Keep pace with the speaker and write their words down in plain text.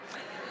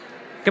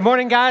Good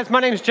morning, guys. My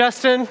name is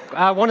Justin,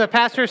 one of the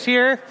pastors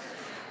here.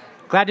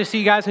 Glad to see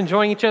you guys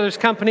enjoying each other's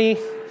company,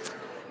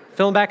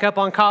 filling back up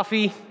on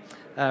coffee.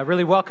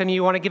 Really welcome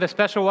you. Want to give a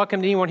special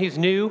welcome to anyone who's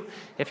new.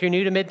 If you're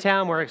new to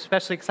Midtown, we're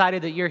especially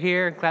excited that you're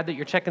here. Glad that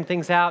you're checking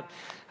things out,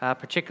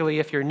 particularly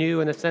if you're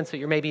new in the sense that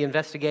you're maybe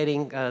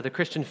investigating the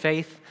Christian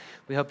faith.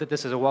 We hope that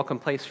this is a welcome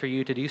place for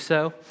you to do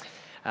so.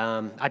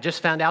 I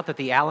just found out that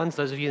the Allens,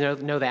 those of you who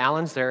know the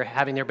Allens, they're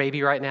having their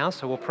baby right now,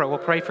 so we'll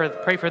pray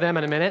for them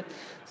in a minute.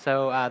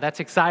 So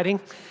that's exciting.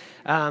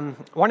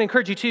 Want to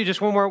encourage you too,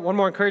 just one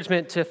more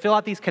encouragement to fill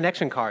out these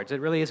connection cards. It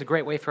really is a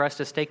great way for us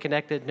to stay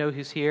connected, know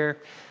who's here,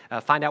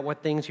 find out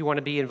what things you want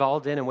to be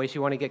involved in and ways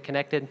you want to get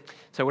connected.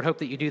 So I would hope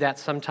that you do that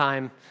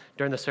sometime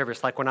during the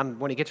service. Like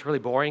when it gets really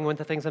boring with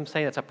the things I'm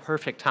saying, it's a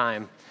perfect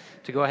time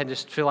to go ahead and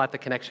just fill out the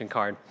connection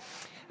card.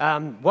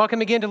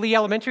 Welcome again to Lee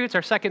Elementary. It's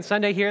our second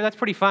Sunday here. That's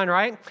pretty fun,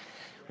 right?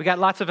 We got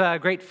lots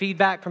of great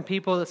feedback from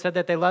people that said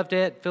that they loved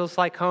it. Feels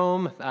like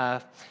home.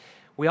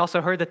 We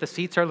also heard that the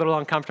seats are a little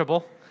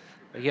uncomfortable.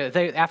 Yeah,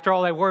 after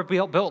all, they were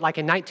built like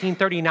in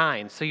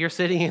 1939, so you're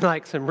sitting in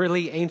like some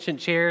really ancient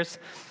chairs.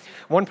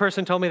 One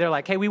person told me, they're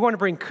like, hey, we want to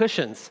bring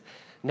cushions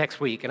next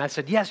week. And I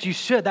said, yes, you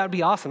should. That would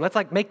be awesome. Let's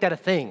make that a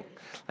thing.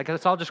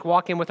 Let's all just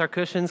walk in with our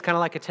cushions, kind of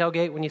like a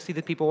tailgate when you see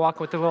the people walk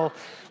with the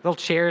little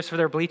chairs for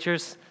their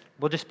bleachers.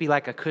 We'll just be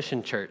like a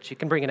cushion church. You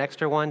can bring an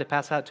extra one to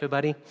pass out to a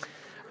buddy.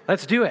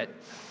 Let's do it.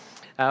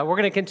 We're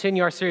going to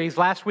continue our series.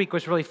 Last week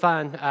was really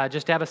fun,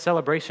 just to have a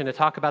celebration to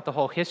talk about the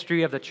whole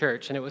history of the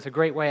church. And it was a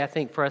great way, I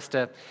think, for us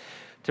to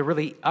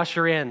really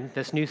usher in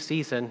this new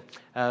season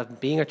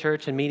of being a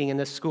church and meeting in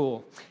this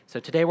school.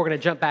 So today we're going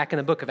to jump back in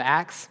the book of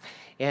Acts.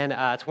 And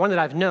it's one that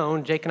I've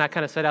known. Jake and I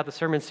kind of set out the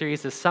sermon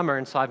series this summer.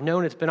 And so I've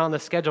known it's been on the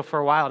schedule for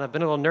a while. And I've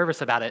been a little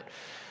nervous about it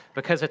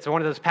because it's one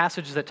of those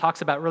passages that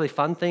talks about really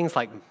fun things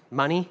like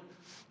money.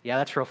 Yeah,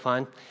 that's real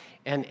fun.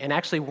 And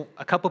actually,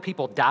 a couple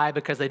people die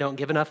because they don't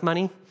give enough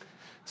money.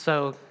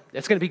 So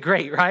it's going to be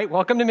great, right?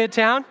 Welcome to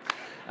Midtown.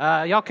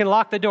 Y'all can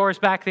lock the doors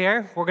back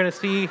there. We're going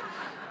to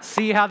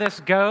see how this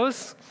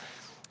goes.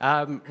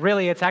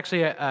 Really, it's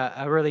actually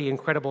a really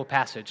incredible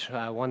passage,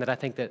 one that I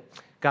think that,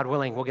 God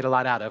willing, we'll get a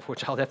lot out of,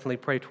 which I'll definitely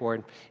pray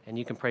toward. And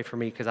you can pray for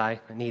me because I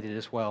need it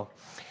as well.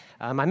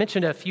 I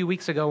mentioned a few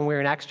weeks ago when we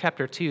were in Acts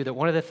chapter 2 that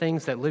one of the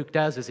things that Luke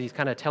does is he's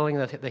kind of telling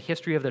the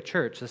history of the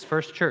church, this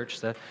first church,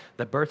 the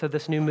birth of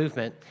this new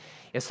movement,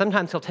 is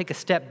sometimes he'll take a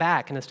step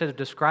back and instead of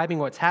describing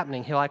what's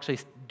happening, he'll actually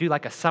do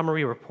like a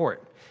summary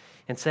report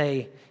and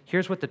say,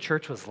 here's what the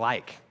church was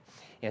like.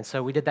 And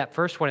so we did that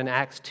first one in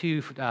Acts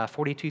 2,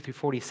 42 through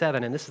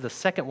 47, and this is the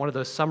second one of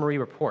those summary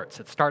reports.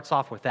 It starts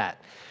off with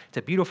that. It's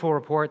a beautiful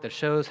report that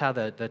shows how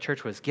the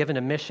church was given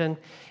a mission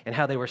and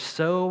how they were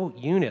so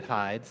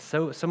unified,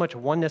 so much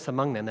oneness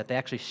among them that they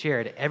actually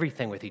shared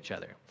everything with each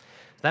other.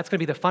 So that's going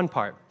to be the fun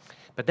part.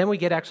 But then we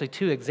get actually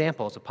two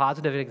examples, a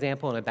positive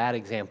example and a bad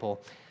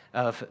example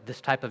of this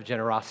type of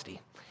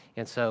generosity.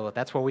 And so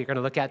that's what we're going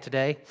to look at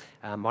today.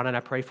 Why don't I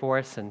pray for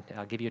us, and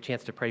I'll give you a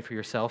chance to pray for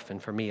yourself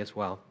and for me as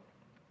well.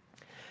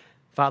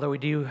 Father, we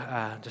do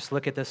just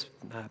look at this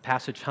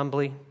passage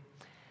humbly.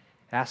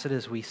 Ask it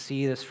as we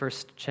see this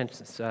first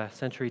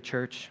century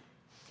church,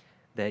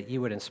 that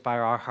you would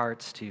inspire our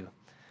hearts to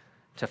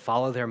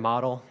follow their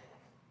model,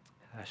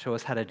 show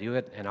us how to do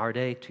it in our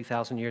day,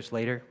 2,000 years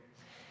later.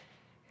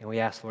 And we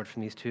ask, Lord,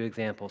 from these two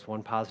examples,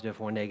 one positive,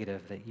 one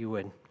negative, that you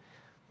would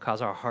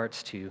cause our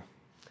hearts to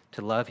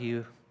love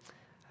you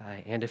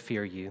and to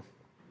fear you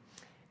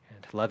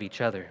and to love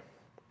each other.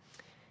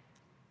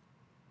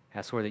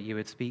 Ask, Lord, that you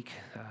would speak.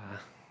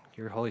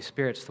 Your Holy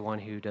Spirit's the one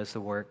who does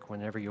the work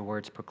whenever your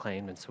word's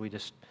proclaimed. And so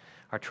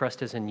our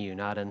trust is in you,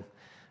 not in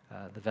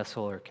the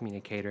vessel or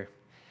communicator.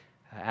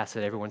 Ask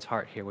that everyone's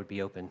heart here would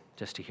be open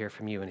just to hear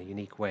from you in a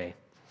unique way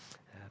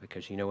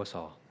because you know us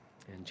all.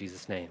 In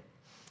Jesus' name,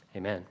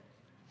 amen.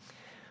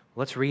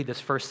 Let's read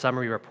this first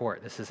summary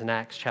report. This is in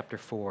Acts chapter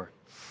 4.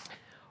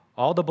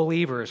 All the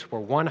believers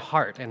were one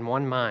heart and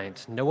one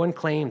mind. No one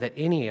claimed that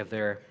any of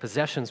their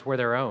possessions were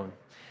their own.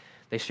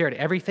 They shared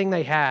everything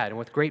they had, and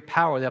with great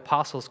power the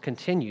apostles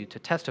continued to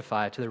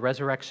testify to the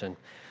resurrection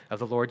of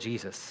the Lord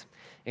Jesus.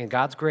 And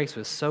God's grace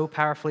was so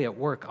powerfully at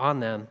work on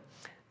them,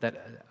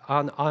 that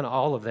on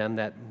all of them,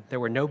 that there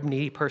were no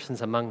needy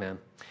persons among them.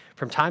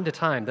 From time to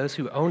time, those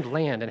who owned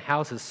land and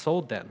houses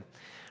sold them,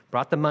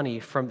 brought the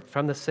money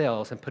from the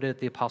sales and put it at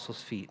the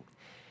apostles' feet,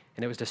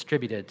 and it was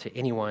distributed to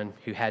anyone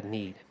who had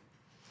need.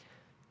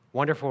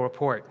 Wonderful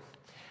report.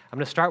 I'm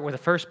going to start with the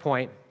first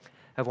point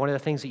of one of the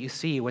things that you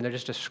see when they're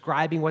just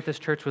describing what this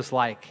church was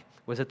like,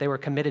 was that they were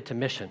committed to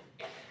mission.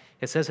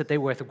 It says that they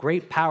were with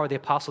great power, the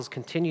apostles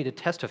continue to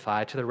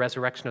testify to the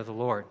resurrection of the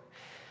Lord.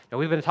 Now,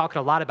 we've been talking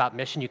a lot about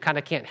mission. You kind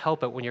of can't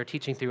help it when you're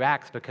teaching through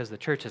Acts because the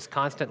church is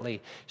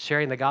constantly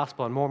sharing the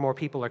gospel and more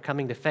people are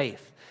coming to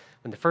faith.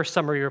 In the first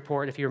summary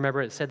report, if you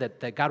remember, it said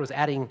that God was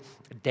adding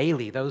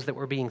daily those that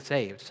were being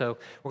saved. So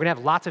we're going to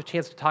have lots of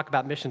chance to talk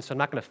about mission, so I'm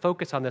not going to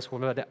focus on this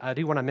one, but I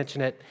do want to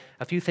mention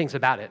a few things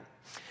about it.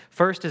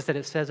 First is that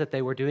it says that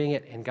they were doing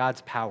it in God's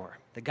power.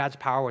 that God's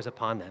power was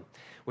upon them,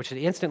 which should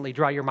instantly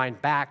draw your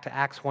mind back to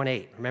Acts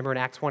 1:8. Remember in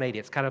Acts 1:8,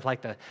 it's kind of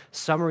like the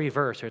summary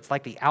verse, or it's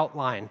like the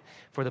outline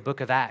for the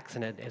book of Acts.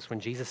 And it's when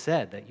Jesus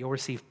said that you'll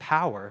receive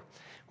power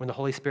when the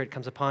Holy Spirit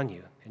comes upon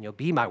you, and you'll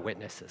be my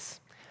witnesses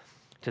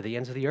to the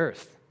ends of the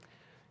earth.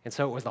 And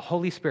so it was the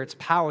Holy Spirit's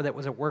power that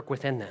was at work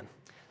within them.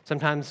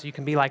 Sometimes you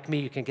can be like me,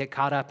 you can get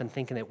caught up in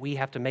thinking that we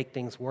have to make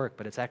things work,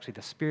 but it's actually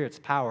the Spirit's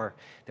power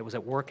that was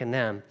at work in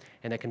them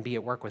and that can be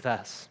at work with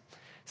us.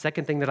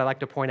 Second thing that I like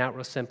to point out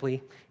real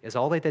simply is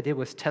all that they did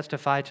was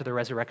testify to the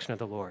resurrection of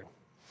the Lord.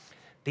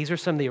 These are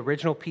some of the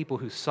original people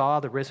who saw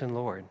the risen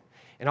Lord,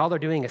 and all they're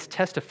doing is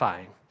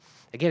testifying.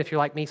 Again, if you're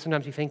like me,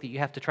 sometimes you think that you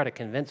have to try to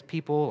convince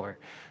people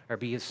or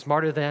be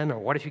smarter than, or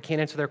what if you can't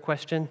answer their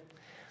question?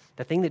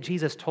 The thing that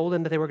Jesus told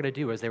them that they were going to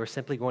do is they were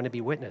simply going to be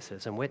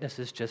witnesses, and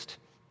witnesses just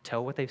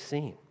tell what they've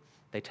seen.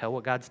 They tell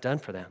what God's done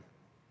for them.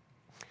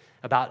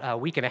 About a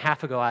week and a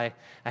half ago, I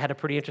had a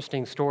pretty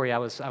interesting story. I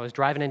was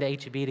driving into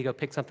H-E-B to go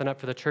pick something up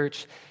for the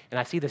church, and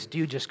I see this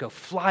dude just go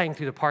flying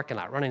through the parking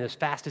lot, running as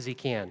fast as he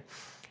can.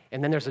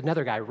 And then there's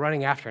another guy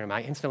running after him.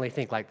 I instantly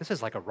think, like, this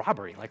is like a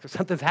robbery. Like,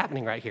 something's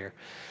happening right here.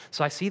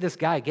 So I see this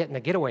guy get in a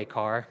getaway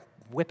car,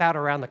 whip out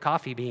around the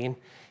coffee bean,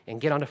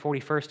 and get onto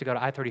 41st to go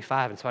to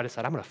I-35. And so I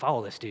decided, I'm going to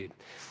follow this dude.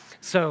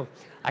 So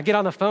I get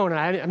on the phone, and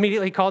I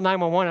immediately call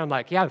 911. I'm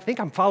like, yeah, I think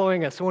I'm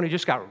following someone who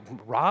just got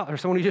robbed, or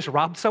someone who just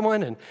robbed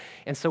someone.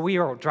 And so we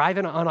are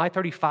driving on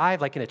I-35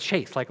 like in a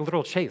chase, like a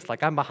literal chase.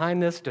 Like I'm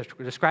behind this,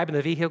 describing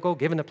the vehicle,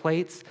 giving the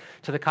plates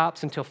to the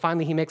cops until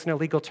finally he makes an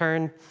illegal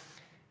turn.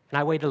 And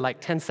I waited like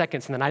 10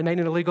 seconds, and then I made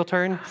an illegal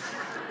turn.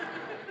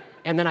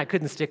 And then I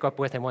couldn't stick up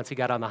with him once he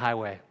got on the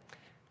highway.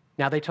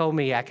 Now, they told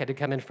me I had to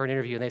come in for an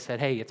interview, and they said,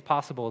 hey, it's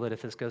possible that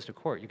if this goes to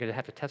court, you're going to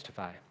have to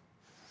testify.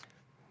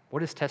 What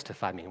does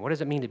testify mean? What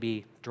does it mean to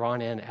be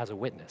drawn in as a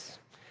witness?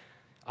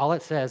 All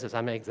it says is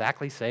I'm going to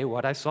exactly say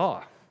what I saw.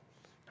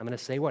 I'm going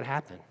to say what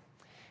happened.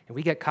 And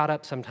we get caught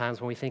up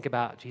sometimes when we think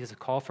about Jesus'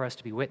 call for us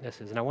to be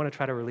witnesses, and I want to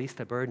try to release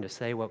the burden to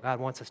say what God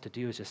wants us to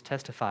do is just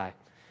testify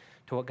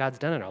to what God's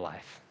done in our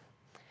life.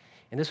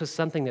 And this was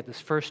something that this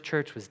first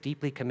church was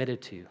deeply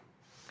committed to.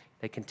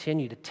 They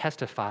continued to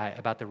testify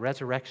about the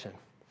resurrection.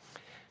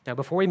 Now,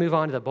 before we move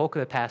on to the bulk of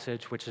the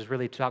passage, which is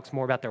really talks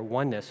more about their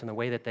oneness and the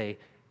way that they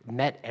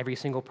met every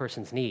single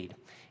person's need,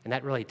 and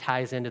that really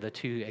ties into the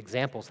two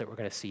examples that we're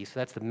going to see, so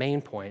that's the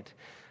main point.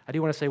 I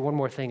do want to say one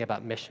more thing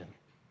about mission.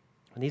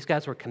 When these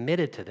guys were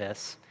committed to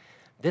this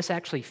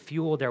actually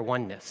fueled their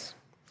oneness.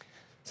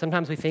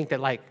 Sometimes we think that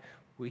like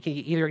we can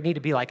either need to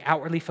be like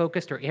outwardly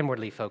focused or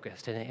inwardly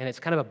focused, and it's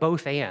kind of a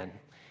both and. And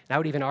I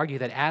would even argue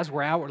that as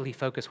we're outwardly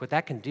focused, what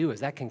that can do is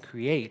that can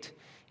create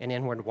an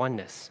inward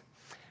oneness.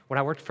 When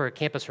I worked for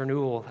Campus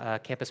Renewal,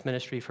 campus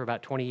ministry for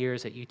about 20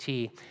 years at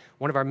UT,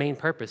 one of our main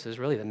purposes,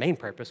 really the main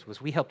purpose, was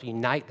we helped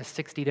unite the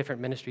 60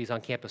 different ministries on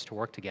campus to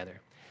work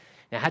together.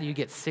 Now, how do you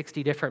get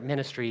 60 different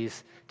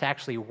ministries to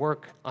actually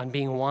work on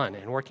being one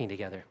and working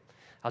together?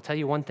 I'll tell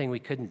you one thing we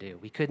couldn't do.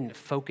 We couldn't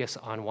focus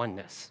on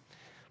oneness.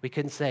 We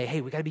couldn't say,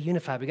 hey, we got to be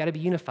unified,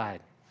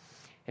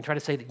 and try to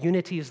say that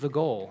unity is the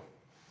goal,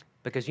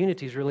 because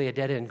unity is really a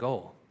dead-end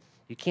goal.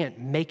 You can't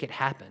make it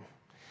happen.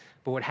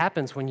 But what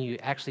happens when you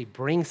actually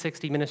bring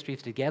 60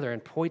 ministries together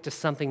and point to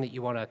something that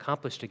you want to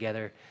accomplish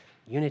together,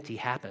 unity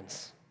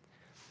happens.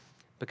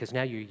 Because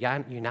now you're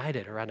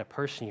united around a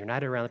person, you're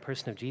united around the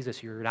person of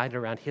Jesus, you're united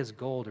around his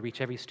goal to reach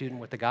every student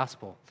with the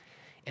gospel.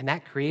 And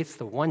that creates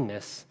the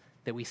oneness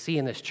that we see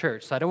in this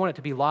church. So I don't want it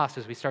to be lost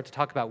as we start to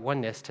talk about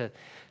oneness, to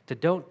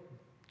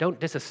don't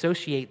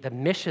disassociate the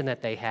mission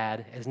that they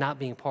had as not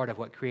being part of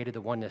what created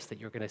the oneness that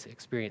you're going to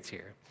experience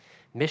here.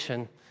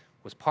 Mission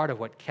was part of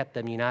what kept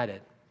them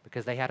united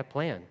because they had a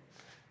plan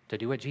to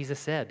do what Jesus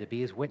said, to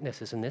be his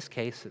witnesses. In this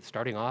case, it's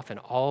starting off in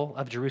all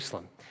of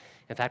Jerusalem.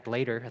 In fact,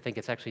 later, I think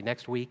it's actually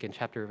next week in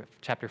chapter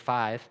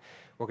 5,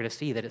 we're going to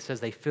see that it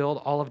says they filled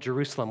all of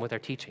Jerusalem with their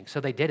teaching.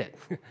 So they did it.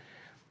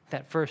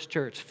 That first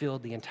church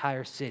filled the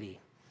entire city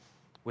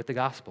with the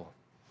gospel.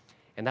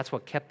 And that's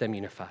what kept them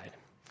unified.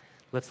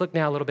 Let's look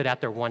now a little bit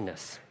at their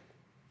oneness.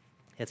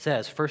 It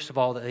says, first of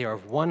all, that they are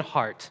of one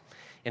heart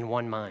and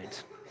one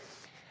mind.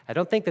 I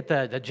don't think that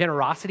the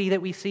generosity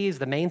that we see is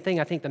the main thing.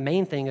 I think the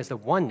main thing is the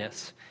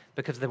oneness,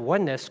 because the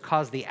oneness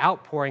caused the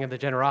outpouring of the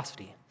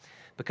generosity.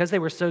 Because they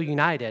were so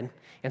united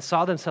and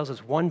saw themselves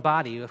as one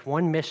body with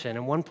one mission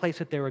and one place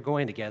that they were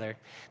going together,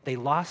 they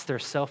lost their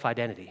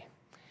self-identity.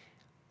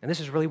 And this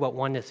is really what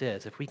oneness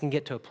is. If we can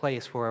get to a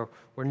place where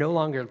we're no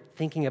longer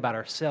thinking about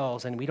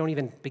ourselves and we don't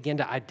even begin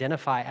to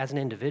identify as an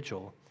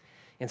individual,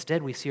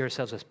 instead we see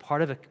ourselves as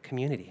part of a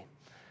community,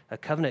 a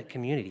covenant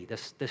community,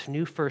 this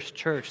new first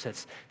church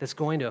that's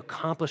going to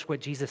accomplish what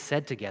Jesus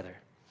said together,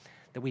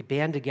 that we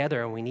band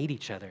together and we need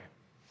each other.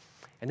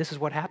 And this is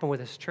what happened with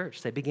this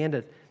church. They began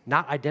to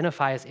not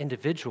identify as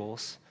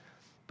individuals,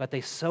 but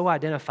they so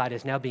identified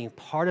as now being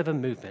part of a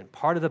movement,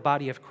 part of the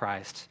body of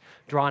Christ,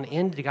 drawn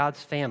into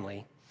God's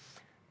family,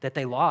 that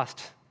they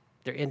lost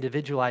their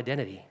individual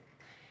identity.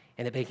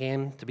 And it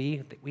became to be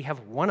that we have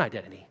one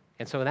identity.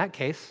 And so in that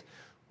case,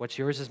 what's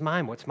yours is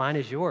mine, what's mine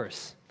is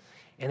yours.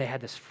 And they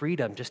had this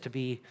freedom just to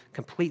be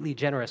completely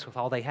generous with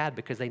all they had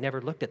because they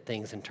never looked at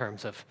things in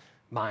terms of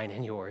mine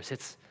and yours.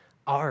 It's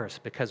ours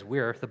because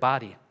we're the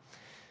body.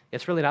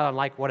 It's really not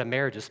unlike what a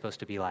marriage is supposed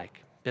to be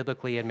like.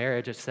 Biblically, in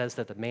marriage, it says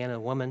that the man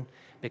and woman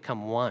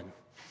become one.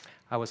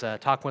 I was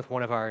talking with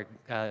one of our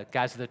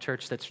guys of the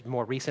church that's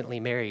more recently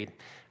married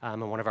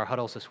in one of our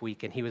huddles this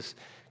week, and he was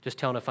just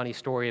telling a funny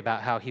story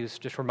about how he was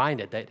just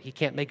reminded that he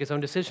can't make his own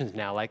decisions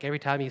now. Like every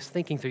time he's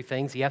thinking through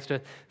things, he has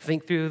to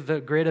think through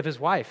the grid of his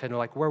wife, and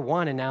like we're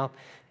one, and now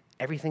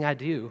everything I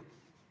do,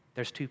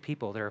 there's two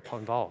people that are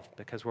involved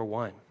because we're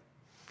one.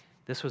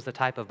 This was the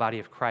type of body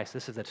of Christ.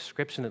 This is the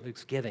description that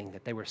Luke's giving,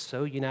 that they were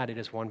so united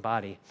as one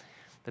body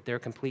that they're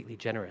completely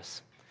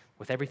generous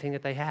with everything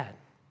that they had.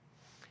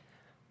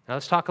 Now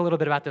let's talk a little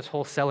bit about this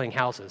whole selling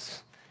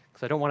houses,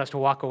 because I don't want us to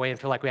walk away and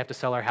feel like we have to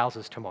sell our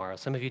houses tomorrow.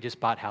 Some of you just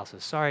bought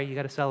houses. Sorry, you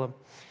got to sell them.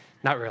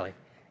 Not really.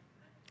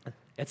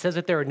 It says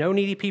that there are no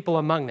needy people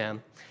among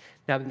them.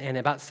 Now, and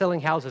about selling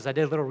houses, I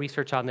did a little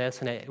research on this,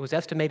 and it was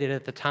estimated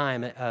at the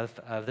time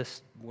of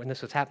this, when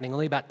this was happening,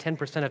 only about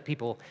 10% of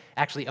people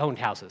actually owned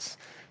houses.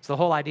 So the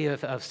whole idea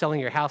of selling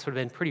your house would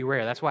have been pretty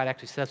rare. That's why it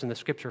actually says in the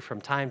scripture from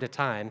time to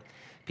time,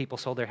 people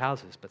sold their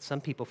houses. But some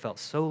people felt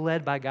so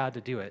led by God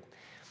to do it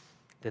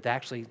that they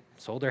actually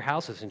sold their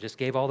houses and just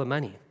gave all the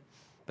money.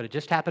 But it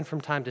just happened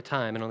from time to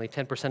time, and only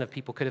 10% of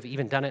people could have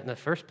even done it in the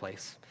first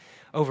place.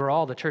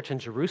 Overall, the church in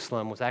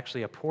Jerusalem was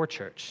actually a poor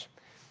church.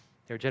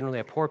 They're generally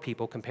a poor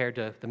people compared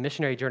to the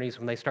missionary journeys.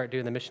 When they start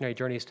doing the missionary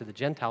journeys to the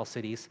Gentile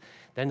cities,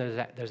 then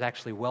there's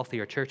actually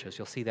wealthier churches.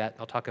 You'll see that.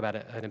 I'll talk about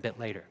it in a bit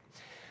later.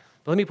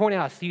 But let me point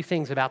out a few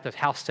things about this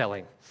house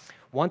selling.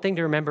 One thing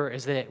to remember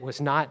is that it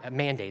was not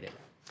mandated.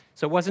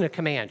 So it wasn't a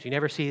command. You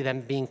never see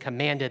them being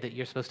commanded that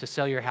you're supposed to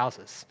sell your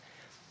houses.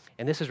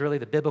 And this is really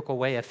the biblical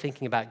way of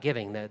thinking about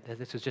giving, that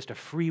this is just a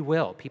free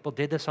will. People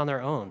did this on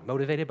their own,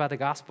 motivated by the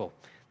gospel.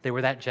 They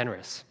were that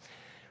generous.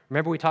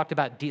 Remember we talked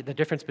about the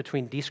difference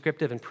between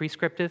descriptive and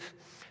prescriptive?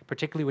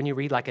 Particularly when you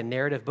read like a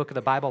narrative book of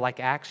the Bible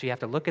like Acts, you have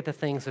to look at the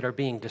things that are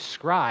being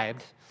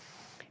described,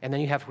 and then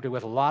you have to do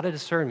with a lot of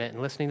discernment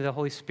and listening to the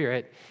Holy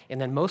Spirit,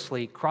 and then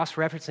mostly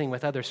cross-referencing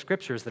with other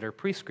scriptures that are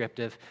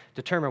prescriptive,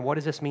 determine what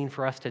does this mean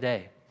for us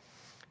today?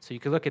 So you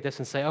could look at this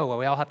and say, oh, well,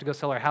 we all have to go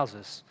sell our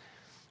houses.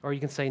 Or you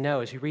can say,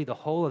 no, as you read the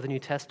whole of the New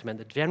Testament,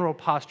 the general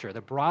posture,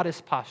 the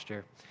broadest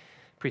posture,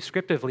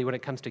 prescriptively when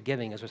it comes to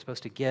giving, is we're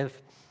supposed to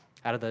give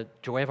out of the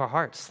joy of our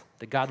hearts,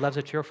 that God loves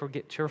a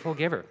cheerful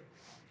giver.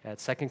 At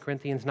 2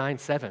 Corinthians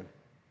 9:7,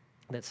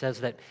 that says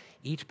that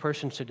each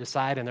person should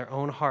decide in their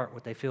own heart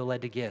what they feel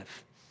led to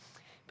give,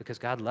 because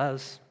God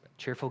loves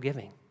cheerful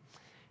giving.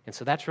 And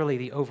so that's really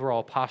the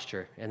overall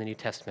posture in the New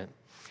Testament.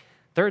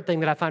 Third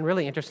thing that I find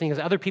really interesting is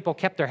other people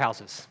kept their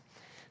houses.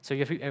 So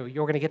you're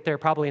going to get there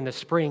probably in the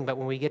spring, but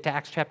when we get to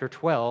Acts chapter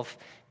 12,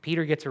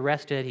 Peter gets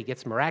arrested, he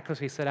gets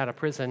miraculously set out of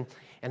prison,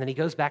 and then he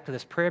goes back to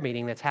this prayer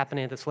meeting that's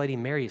happening at this lady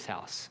Mary's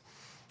house.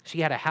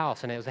 She had a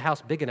house, and it was a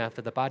house big enough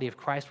that the body of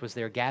Christ was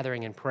there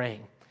gathering and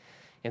praying.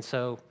 And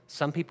so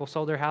some people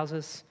sold their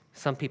houses,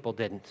 some people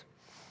didn't.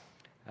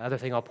 The other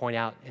thing I'll point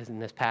out is in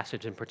this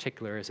passage in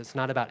particular is it's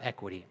not about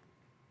equity.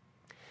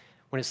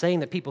 When it's saying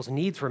that people's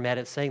needs were met,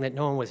 it's saying that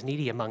no one was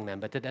needy among them,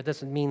 but that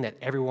doesn't mean that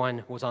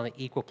everyone was on an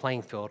equal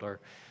playing field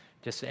or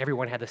just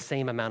everyone had the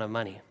same amount of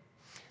money,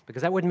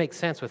 because that wouldn't make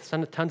sense with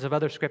tons of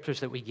other scriptures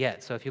that we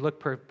get. So if you look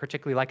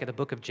particularly like at the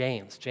book of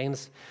James,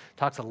 James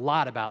talks a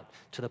lot about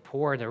to the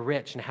poor and the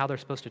rich and how they're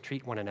supposed to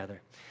treat one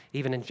another.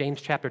 Even in James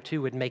chapter 2, it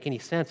wouldn't make any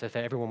sense if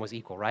everyone was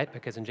equal, right?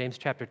 Because in James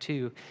chapter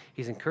 2,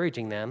 he's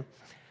encouraging them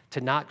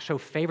to not show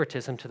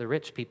favoritism to the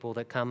rich people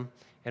that come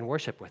and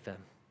worship with them.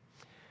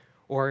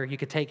 Or you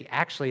could take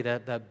actually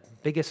the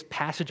biggest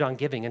passage on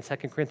giving in 2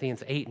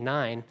 Corinthians 8 and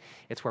 9.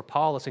 It's where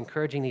Paul is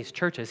encouraging these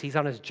churches. He's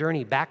on his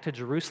journey back to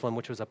Jerusalem,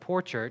 which was a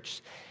poor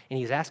church, and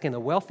he's asking the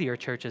wealthier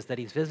churches that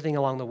he's visiting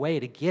along the way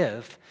to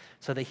give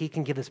so that he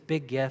can give this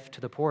big gift to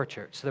the poor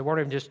church. So there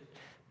weren't even just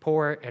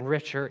poor and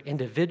richer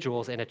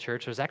individuals in a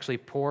church. There's actually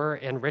poor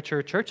and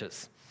richer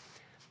churches.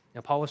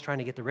 Now, Paul was trying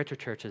to get the richer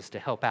churches to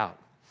help out.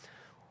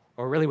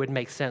 Or it really would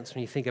make sense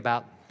when you think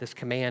about this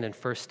command in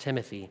 1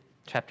 Timothy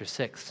chapter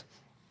 6.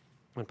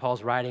 When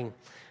Paul's writing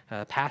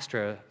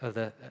pastor of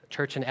the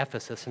church in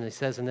Ephesus, and he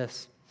says in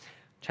this,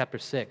 chapter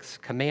 6,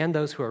 command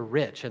those who are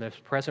rich in this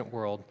present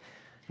world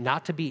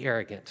not to be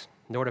arrogant,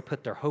 nor to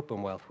put their hope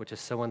in wealth, which is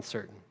so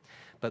uncertain,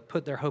 but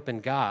put their hope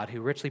in God,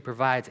 who richly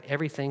provides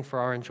everything for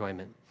our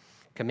enjoyment.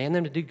 Command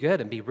them to do good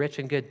and be rich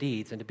in good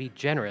deeds, and to be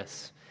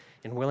generous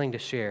and willing to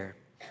share.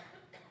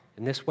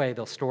 In this way,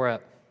 they'll store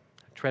up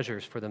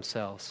treasures for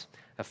themselves,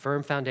 a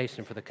firm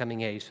foundation for the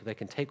coming age, so they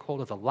can take hold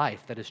of the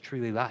life that is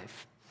truly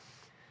life.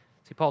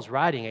 See, Paul's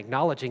writing,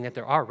 acknowledging that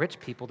there are rich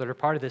people that are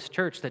part of this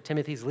church that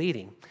Timothy's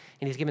leading.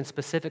 And he's given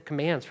specific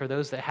commands for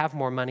those that have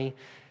more money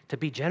to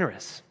be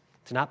generous,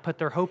 to not put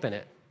their hope in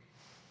it,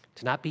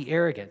 to not be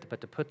arrogant, but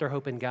to put their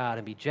hope in God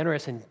and be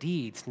generous in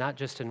deeds, not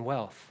just in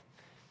wealth,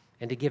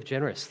 and to give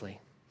generously.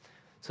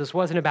 So this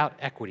wasn't about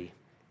equity.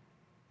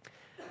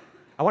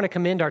 I want to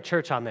commend our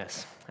church on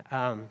this.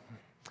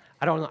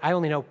 I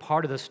only know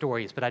part of the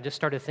stories, but I just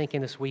started thinking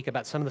this week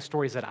about some of the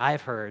stories that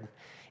I've heard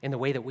in the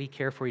way that we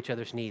care for each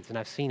other's needs, and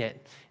I've seen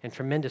it in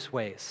tremendous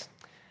ways.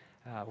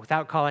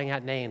 Without calling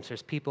out names,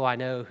 there's people I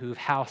know who've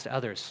housed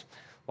others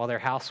while their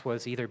house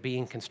was either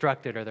being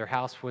constructed or their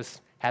house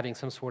was having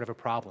some sort of a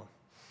problem.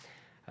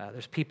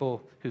 There's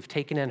people who've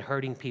taken in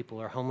hurting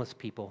people or homeless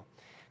people,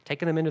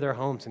 taken them into their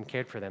homes and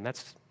cared for them.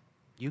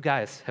 You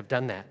guys have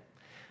done that.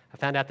 I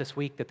found out this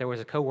week that there was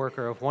a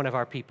coworker of one of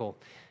our people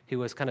who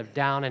was kind of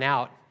down and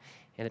out,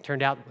 and it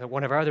turned out that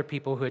one of our other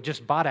people who had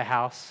just bought a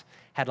house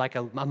had like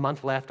a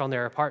month left on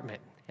their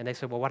apartment. And they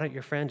said, well, why don't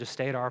your friend just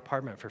stay at our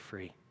apartment for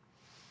free?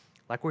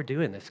 Like, we're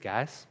doing this,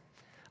 guys.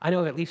 I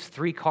know of at least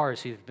 3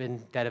 cars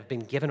that have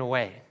been given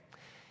away,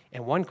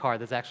 and 1 car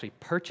that's actually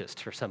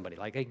purchased for somebody.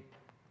 Like, they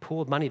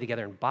pooled money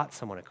together and bought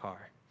someone a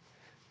car.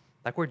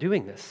 Like, we're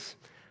doing this.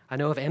 I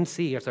know of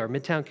MCs, our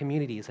Midtown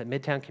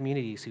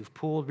Communities, who've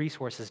pooled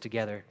resources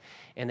together,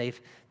 and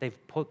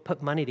they've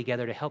put money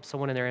together to help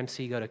someone in their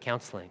MC go to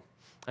counseling.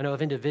 I know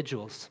of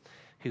individuals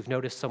who've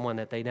noticed someone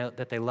that they know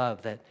that they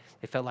love, that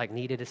they felt like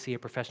needed to see a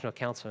professional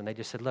counselor, and they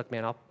just said, look,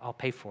 man, I'll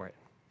pay for it.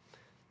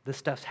 This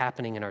stuff's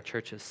happening in our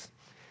churches.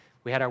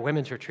 We had our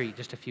women's retreat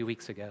just a few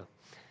weeks ago,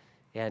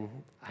 and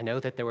I know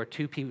that there were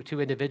 2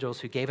 individuals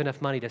who gave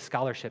enough money to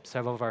scholarship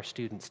several of our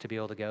students to be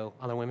able to go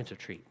on a women's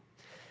retreat.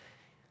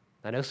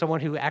 I know someone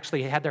who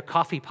actually had their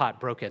coffee pot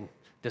broken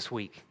this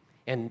week,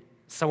 and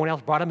someone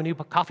else brought them a new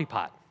coffee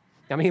pot.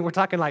 I mean, we're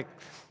talking like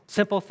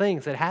simple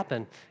things that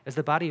happen as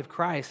the body of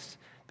Christ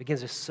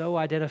begins to so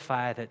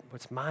identify that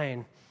what's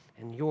mine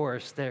and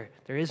yours, there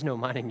is no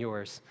mine and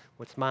yours.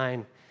 What's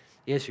mine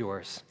is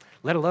yours,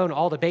 let alone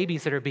all the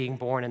babies that are being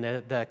born and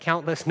the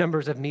countless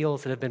numbers of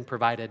meals that have been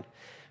provided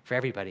for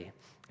everybody.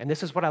 And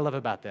this is what I love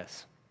about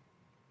this.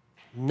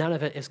 None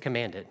of it is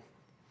commanded.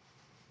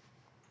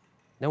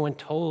 No one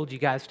told you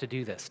guys to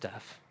do this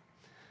stuff,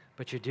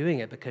 but you're doing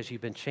it because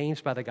you've been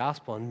changed by the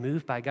gospel and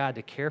moved by God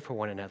to care for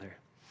one another.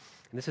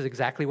 And this is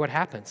exactly what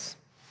happens.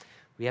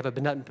 We have a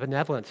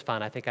benevolence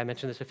fund. I think I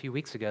mentioned this a few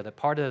weeks ago. That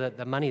part of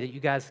the money that you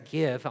guys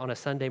give on a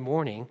Sunday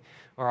morning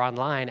or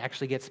online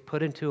actually gets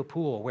put into a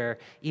pool where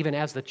even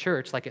as the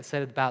church, like it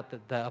said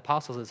about the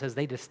apostles, it says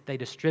they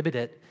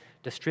distributed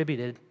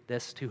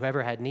this to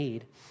whoever had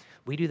need.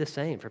 We do the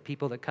same for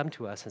people that come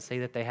to us and say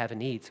that they have a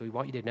need. So we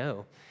want you to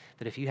know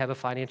that if you have a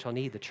financial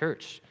need, the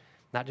church,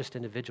 not just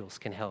individuals,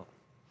 can help.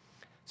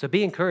 So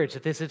be encouraged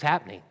that this is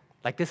happening.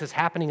 Like this is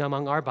happening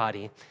among our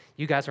body.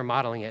 You guys are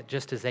modeling it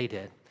just as they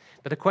did.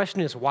 But the question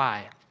is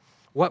why?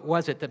 What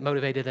was it that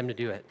motivated them to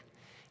do it?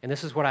 And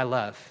this is what I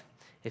love.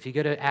 If you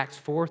go to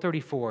Acts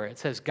 4:34, it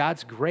says,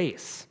 God's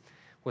grace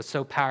was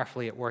so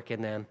powerfully at work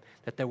in them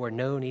that there were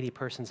no needy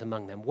persons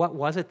among them. What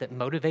was it that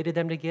motivated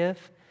them to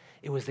give?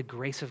 It was the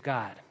grace of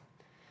God.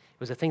 It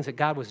was the things that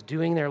God was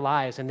doing in their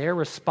lives, and their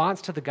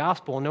response to the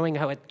gospel, knowing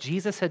how what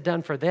Jesus had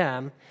done for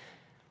them,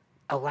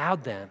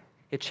 allowed them.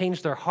 It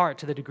changed their heart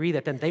to the degree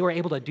that then they were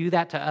able to do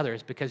that to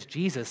others because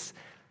Jesus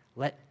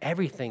let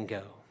everything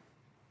go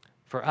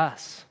for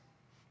us,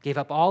 gave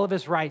up all of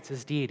his rights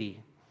as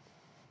deity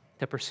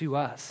to pursue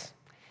us.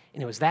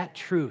 And it was that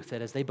truth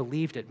that as they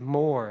believed it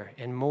more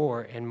and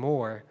more and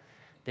more,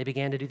 they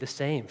began to do the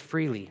same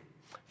freely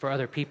for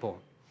other people.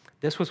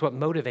 This was what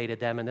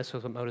motivated them, and this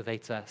was what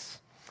motivates us.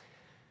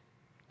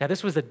 Now,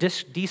 this was a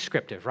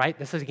descriptive, right?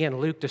 This is, again,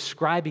 Luke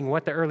describing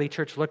what the early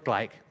church looked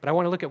like. But I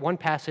want to look at one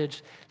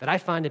passage that I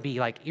find to be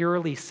like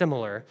eerily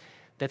similar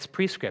that's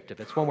prescriptive.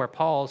 It's one where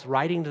Paul's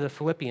writing to the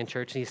Philippian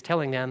church, and he's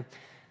telling them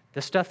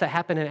the stuff that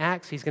happened in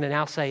Acts, he's going to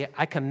now say,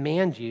 I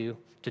command you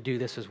to do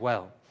this as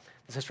well.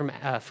 This is from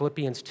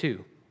Philippians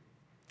 2.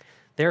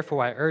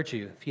 Therefore, I urge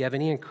you, if you have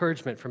any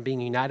encouragement from being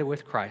united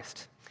with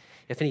Christ,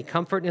 if any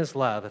comfort in his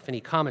love, if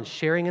any common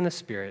sharing in the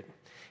Spirit,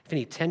 if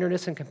any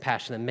tenderness and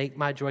compassion, then make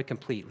my joy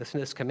complete. Listen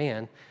to this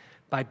command,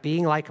 by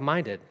being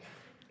like-minded,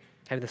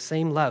 having the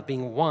same love,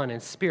 being one in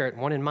spirit,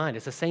 one in mind.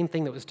 It's the same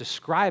thing that was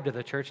described to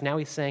the church. Now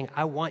he's saying,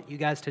 I want you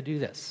guys to do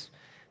this.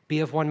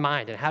 Be of one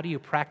mind. And how do you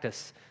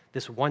practice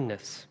this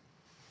oneness?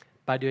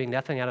 By doing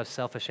nothing out of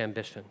selfish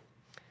ambition.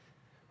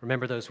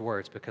 Remember those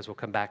words because we'll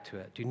come back to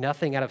it. Do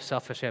nothing out of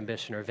selfish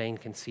ambition or vain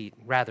conceit.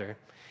 Rather,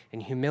 in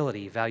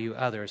humility, value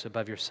others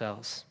above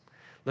yourselves,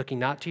 looking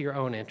not to your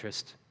own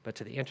interest, but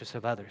to the interest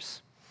of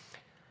others.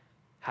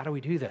 How do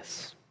we do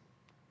this?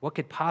 What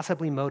could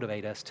possibly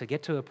motivate us to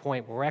get to a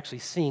point where we're actually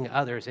seeing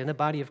others in the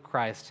body of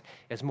Christ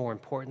as more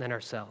important than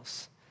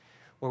ourselves?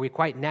 Where we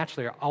quite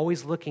naturally are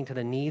always looking to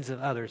the needs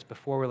of others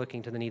before we're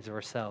looking to the needs of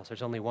ourselves.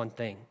 There's only one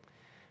thing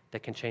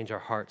that can change our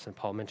hearts, and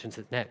Paul mentions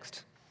it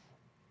next.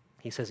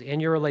 He says, in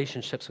your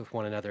relationships with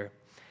one another,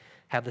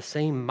 have the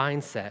same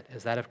mindset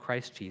as that of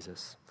Christ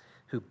Jesus,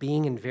 who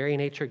being in very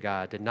nature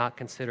God, did not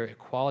consider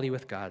equality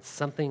with God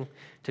something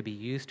to be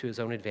used to his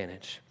own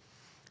advantage.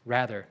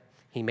 Rather,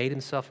 he made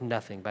himself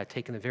nothing by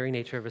taking the very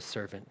nature of a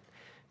servant.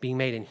 Being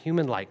made in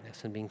human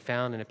likeness and being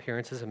found in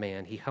appearance as a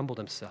man, he humbled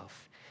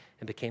himself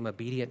and became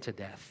obedient to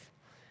death,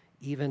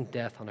 even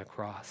death on a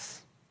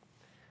cross.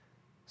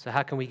 So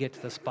how can we get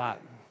to the spot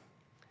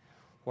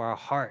where our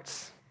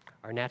hearts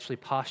are naturally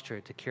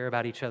postured to care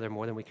about each other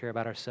more than we care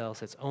about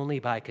ourselves. It's only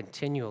by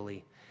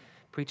continually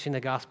preaching the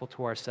gospel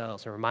to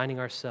ourselves and reminding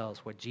ourselves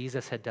what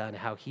Jesus had done,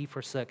 how he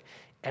forsook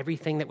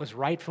everything that was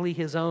rightfully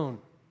his own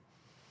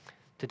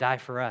to die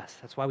for us.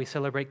 That's why we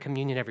celebrate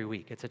communion every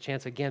week. It's a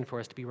chance again for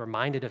us to be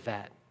reminded of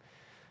that,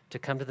 to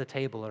come to the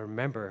table and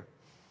remember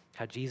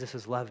how Jesus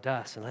has loved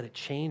us and let it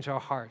change our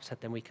hearts that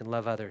then we can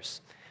love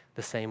others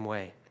the same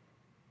way.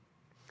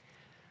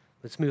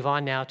 Let's move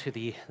on now to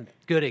the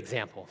good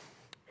example.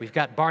 We've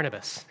got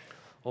Barnabas,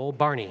 old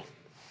Barney.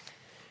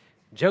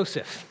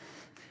 Joseph,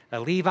 a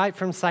Levite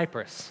from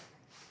Cyprus,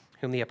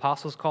 whom the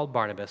apostles called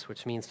Barnabas,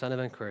 which means son of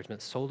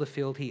encouragement, sold a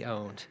field he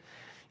owned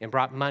and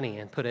brought money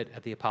and put it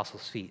at the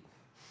apostles' feet.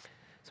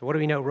 So what do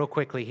we know real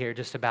quickly here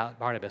just about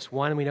Barnabas?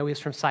 One, we know he was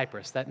from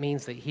Cyprus. That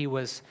means that he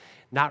was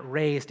not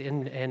raised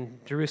in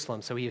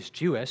Jerusalem. So he is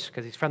Jewish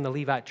because he's from the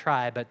Levite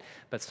tribe,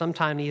 but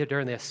sometime either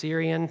during the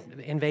Assyrian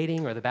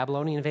invading or the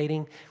Babylonian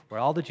invading, where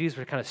all the Jews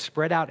were kind of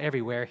spread out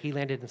everywhere, he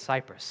landed in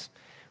Cyprus.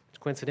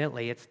 Which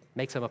coincidentally, it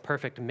makes him a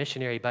perfect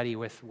missionary buddy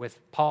with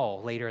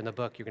Paul later in the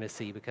book, you're going to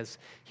see, because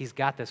he's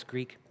got this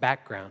Greek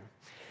background.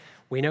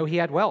 We know he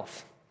had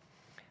wealth.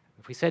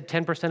 If we said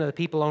 10% of the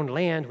people owned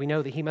land, we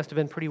know that he must have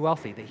been pretty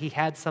wealthy, that he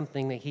had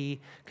something that he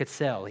could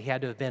sell. He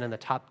had to have been in the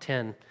top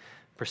 10%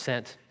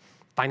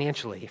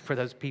 financially for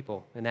those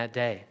people in that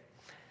day.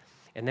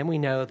 And then we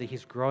know that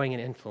he's growing in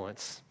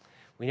influence.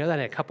 We know that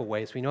in a couple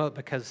ways. We know it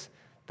because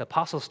the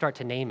apostles start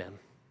to name him.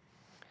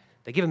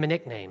 They give him a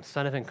nickname,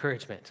 son of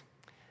encouragement.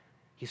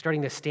 He's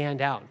starting to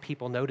stand out, and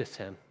people notice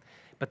him.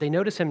 But they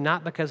notice him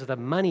not because of the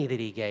money that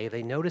he gave.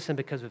 They notice him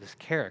because of his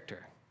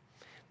character.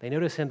 They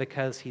notice him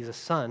because he's a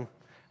son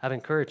of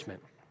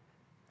encouragement.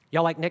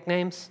 Y'all like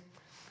nicknames?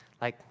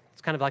 Like,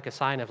 it's kind of like a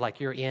sign of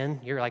like you're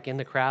like in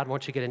the crowd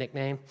once you get a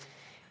nickname.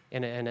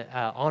 In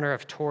honor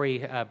of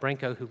Tori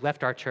Branco, who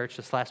left our church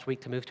this last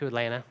week to move to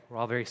Atlanta. We're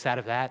all very sad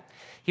of that.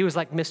 He was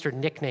like Mr.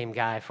 Nickname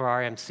Guy for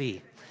our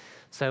MC.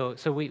 So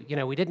we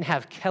didn't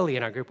have Kelly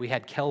in our group, we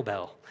had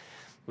Kelbell.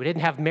 We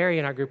didn't have Mary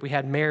in our group, we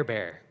had Mare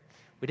Bear.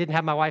 We didn't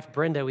have my wife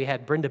Brenda, we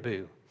had Brenda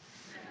Boo.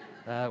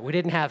 We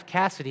didn't have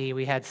Cassidy,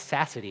 we had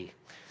Sassity.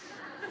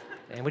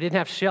 And we didn't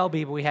have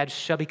Shelby, but we had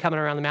Shelby coming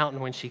around the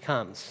mountain when she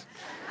comes.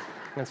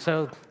 And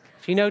so,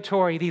 if you know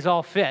Tori, these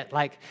all fit.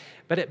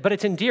 But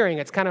it's endearing.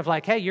 It's kind of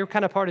like, hey, you're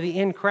kind of part of the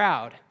in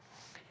crowd.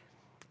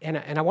 And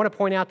I want to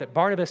point out that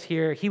Barnabas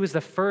here, he was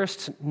the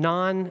first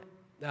non-apostle.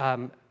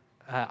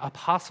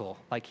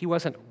 Like, he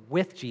wasn't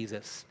with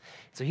Jesus.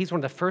 So he's one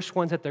of the first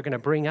ones that they're going to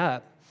bring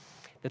up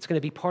that's going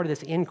to be part of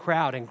this in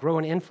crowd and grow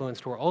in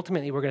influence to where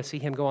ultimately we're going to see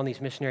him go on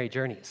these missionary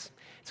journeys.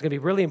 It's going to be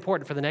really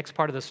important for the next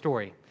part of the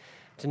story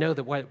to know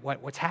that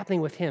what's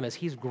happening with him is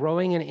he's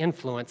growing in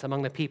influence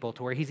among the people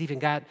to where he's even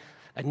got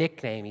a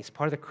nickname. He's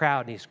part of the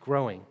crowd, and he's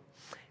growing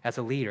as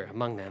a leader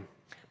among them.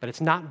 But it's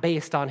not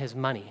based on his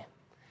money.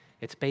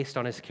 It's based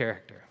on his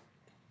character.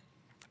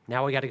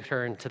 Now we got to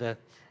turn to the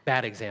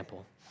bad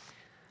example.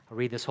 I'll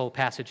read this whole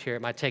passage here.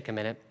 It might take a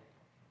minute.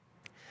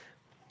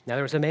 Now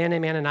there was a man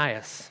named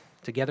Ananias,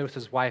 together with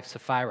his wife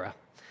Sapphira,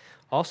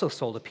 also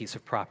sold a piece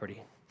of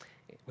property.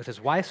 With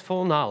his wife's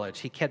full knowledge,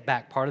 he kept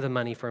back part of the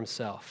money for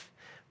himself,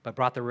 but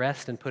brought the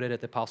rest and put it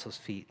at the apostles'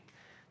 feet.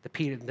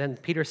 Then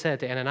Peter said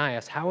to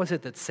Ananias, "How is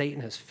it that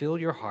Satan has filled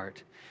your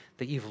heart,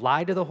 that you've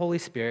lied to the Holy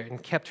Spirit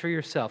and kept for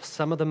yourself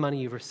some of the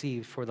money you've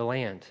received for the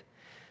land?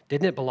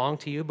 Didn't it belong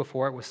to you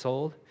before it was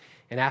sold?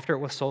 And after it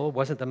was sold,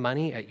 wasn't the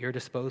money at your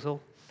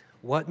disposal?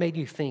 What made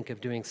you think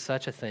of doing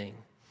such a thing?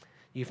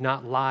 You've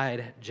not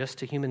lied just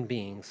to human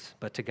beings,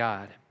 but to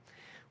God."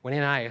 When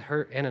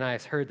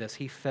Ananias heard this,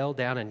 he fell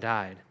down and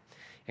died,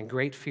 and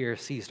great fear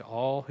seized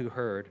all who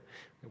heard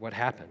what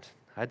happened,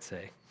 I'd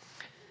say.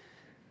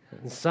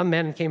 And some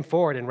men came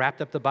forward and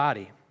wrapped up the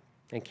body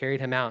and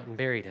carried him out and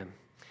buried him.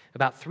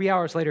 About 3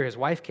 hours later, his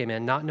wife came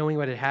in, not knowing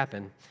what had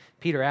happened.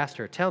 Peter asked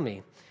her, "Tell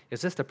me,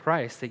 is this the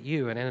price that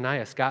you and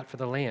Ananias got for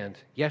the land?"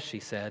 "Yes," she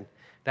said,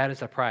 "that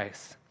is the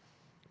price."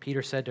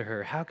 Peter said to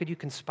her, "How could you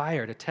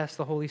conspire to test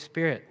the Holy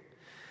Spirit?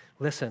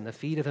 Listen, the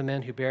feet of the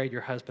men who buried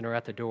your husband are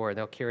at the door, and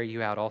they'll carry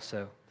you out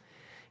also."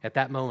 At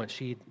that moment,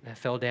 she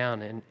fell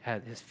down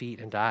at his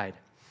feet and died.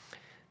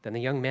 Then the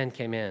young men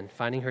came in,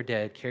 finding her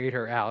dead, carried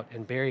her out,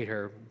 and buried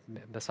her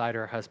beside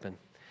her husband.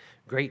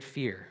 Great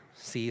fear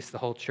seized the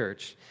whole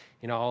church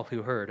and all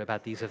who heard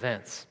about these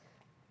events.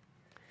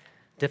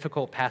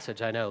 Difficult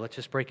passage, I know. Let's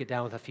just break it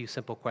down with a few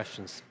simple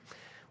questions.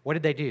 What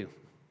did they do?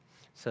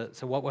 So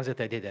what was it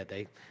they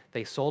did?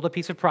 They sold a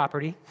piece of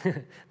property,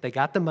 they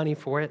got the money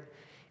for it,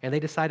 and they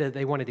decided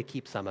they wanted to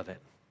keep some of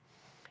it.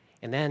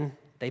 And then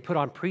they put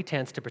on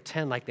pretense to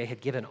pretend like they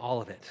had given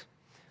all of it.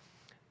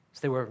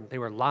 So they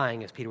were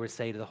lying, as Peter would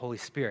say, to the Holy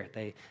Spirit.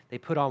 They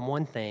put on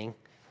one thing,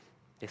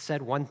 they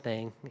said one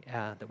thing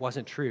that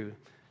wasn't true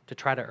to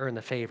try to earn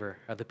the favor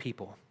of the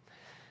people.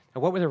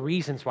 Now, what were the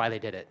reasons why they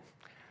did it?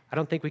 I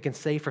don't think we can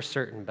say for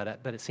certain, but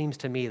it seems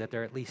to me that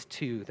there are at least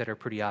two that are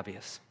pretty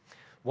obvious.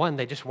 One,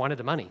 they just wanted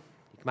the money.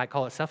 You might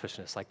call it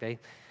selfishness. Like they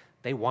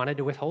they wanted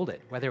to withhold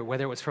it, whether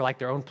it was for like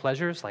their own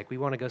pleasures, like we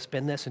want to go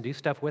spend this and do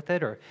stuff with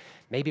it, or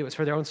maybe it was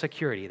for their own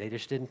security. They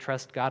just didn't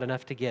trust God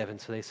enough to give,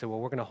 and so they said, well,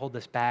 we're going to hold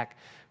this back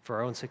for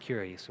our own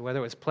security. So whether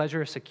it was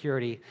pleasure or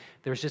security,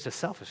 there was just a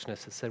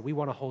selfishness that said, we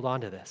want to hold on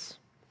to this.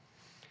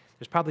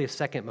 There's probably a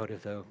second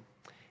motive, though,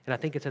 and I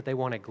think it's that they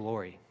wanted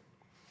glory.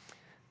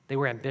 They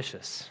were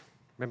ambitious.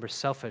 Remember,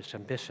 selfish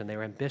ambition. They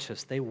were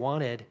ambitious. They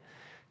wanted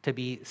to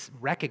be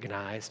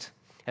recognized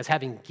as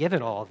having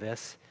given all of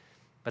this,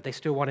 but they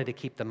still wanted to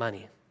keep the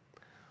money.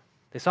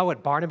 They saw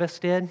what Barnabas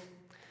did.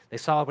 They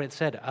saw what it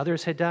said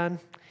others had done.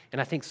 And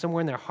I think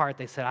somewhere in their heart,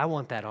 they said, I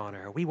want that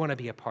honor, or we want to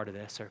be a part of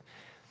this, or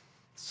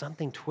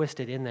something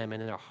twisted in them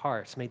and in their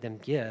hearts made them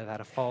give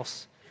out of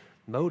false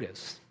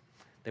motives.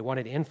 They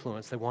wanted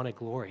influence. They wanted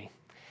glory.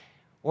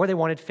 Or they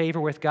wanted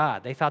favor with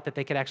God. They thought that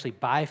they could actually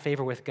buy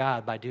favor with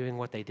God by doing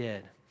what they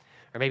did.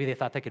 Or maybe they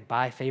thought they could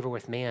buy favor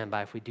with man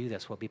by, if we do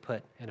this, we'll be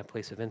put in a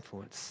place of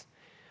influence.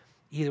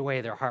 Either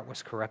way, their heart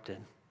was corrupted.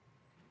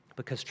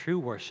 Because true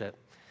worship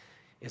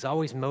is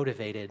always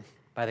motivated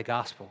by the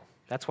gospel.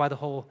 That's why the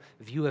whole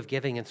view of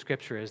giving in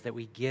Scripture is that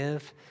we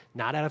give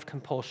not out of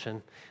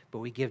compulsion, but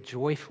we give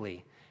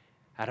joyfully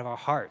out of our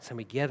hearts, and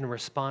we give in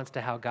response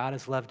to how God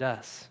has loved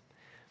us.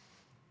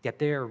 Yet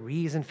their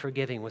reason for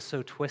giving was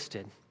so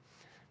twisted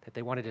that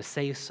they wanted to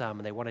save some,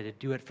 and they wanted to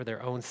do it for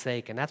their own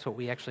sake, and that's what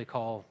we actually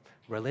call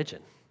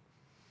religion.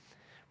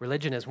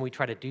 Religion is when we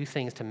try to do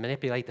things to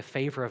manipulate the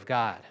favor of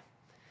God.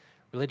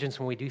 Religion is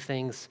when we do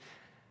things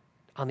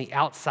on the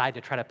outside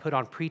to try to put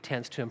on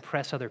pretense to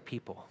impress other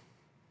people.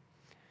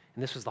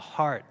 And this was the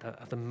heart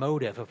of the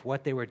motive of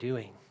what they were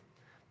doing,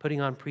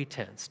 putting on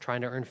pretense,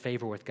 trying to earn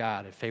favor with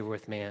God and favor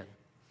with man.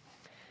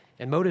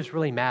 And motives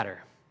really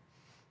matter,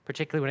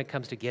 particularly when it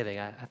comes to giving.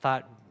 I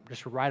thought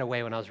just right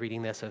away when I was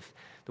reading this of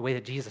the way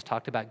that Jesus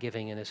talked about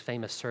giving in his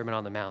famous Sermon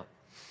on the Mount.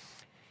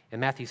 In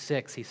Matthew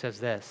 6, he says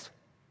this,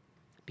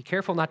 "Be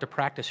careful not to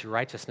practice your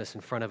righteousness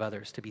in front of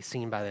others to be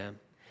seen by them.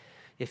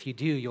 If you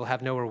do, you'll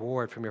have no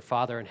reward from your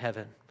Father in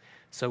heaven.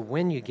 So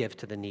when you give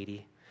to the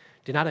needy,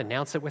 do not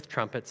announce it with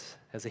trumpets,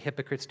 as the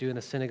hypocrites do in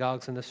the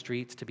synagogues and the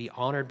streets, to be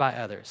honored by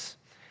others.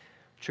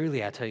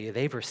 Truly, I tell you,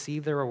 they've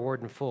received their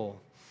reward in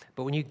full.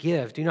 But when you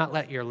give, do not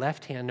let your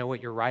left hand know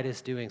what your right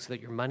is doing, so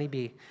that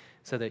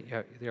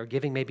your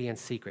giving may be in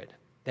secret.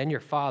 Then your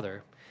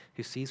Father,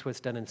 who sees what's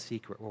done in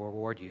secret, will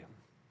reward you."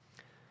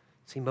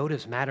 See,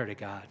 motives matter to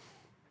God.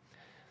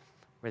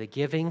 Where the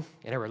giving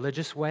in a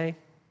religious way,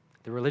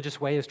 the religious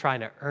way is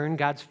trying to earn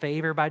God's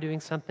favor by doing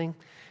something.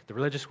 The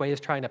religious way is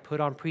trying to put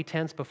on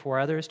pretense before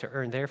others to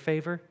earn their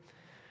favor.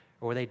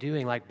 Or were they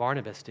doing like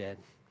Barnabas did,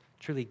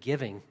 truly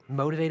giving,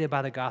 motivated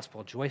by the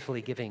gospel,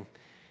 joyfully giving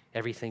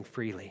everything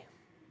freely?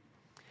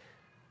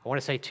 I want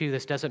to say, too,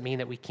 this doesn't mean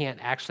that we can't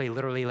actually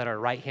literally let our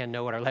right hand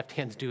know what our left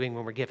hand's doing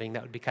when we're giving.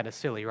 That would be kind of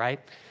silly, right?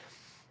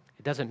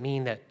 It doesn't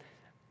mean that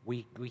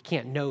we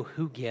can't know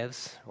who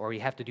gives, or we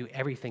have to do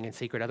everything in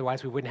secret.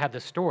 Otherwise, we wouldn't have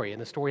this story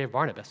and the story of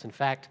Barnabas. In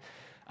fact,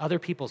 other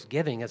people's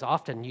giving is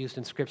often used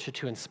in Scripture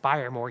to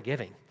inspire more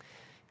giving.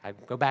 I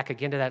go back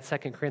again to that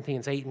 2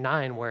 Corinthians 8 and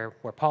 9, where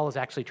Paul is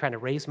actually trying to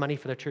raise money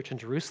for the church in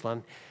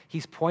Jerusalem.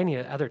 He's pointing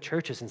at other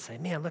churches and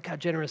saying, man, look how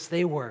generous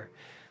they were.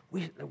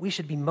 We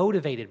should be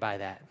motivated by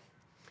that.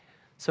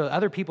 So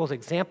other people's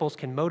examples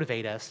can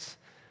motivate us,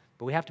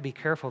 but we have to be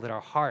careful that our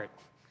heart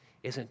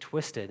isn't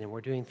twisted and we're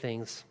doing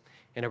things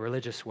in a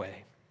religious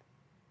way.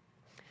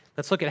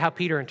 Let's look at how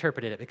Peter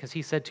interpreted it, because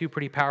he said two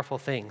pretty powerful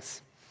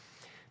things.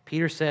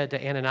 Peter said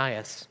to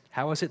Ananias,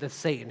 "How is it that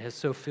Satan has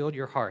so filled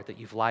your heart that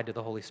you've lied to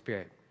the Holy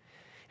Spirit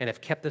and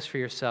have kept this for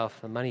yourself,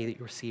 the money that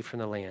you received from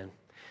the land?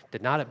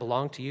 Did not it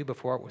belong to you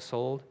before it was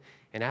sold?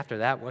 And after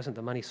that, wasn't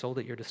the money sold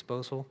at your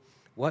disposal?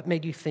 What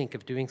made you think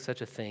of doing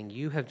such a thing?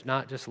 You have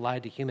not just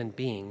lied to human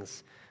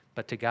beings,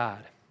 but to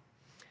God."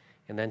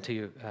 And then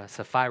to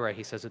Sapphira,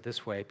 he says it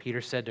this way.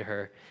 Peter said to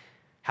her,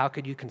 "How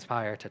could you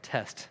conspire to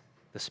test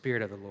the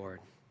Spirit of the Lord?"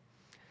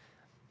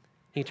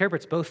 He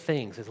interprets both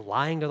things as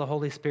lying to the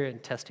Holy Spirit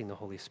and testing the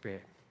Holy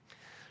Spirit.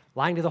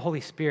 Lying to the Holy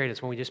Spirit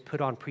is when we just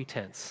put on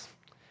pretense.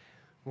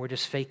 We're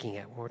just faking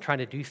it. When we're trying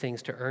to do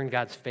things to earn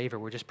God's favor,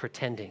 we're just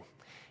pretending.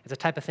 It's a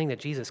type of thing that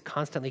Jesus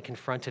constantly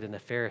confronted in the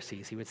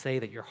Pharisees. He would say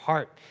that your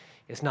heart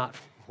is not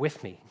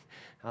with me.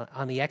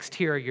 On the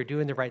exterior, you're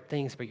doing the right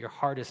things, but your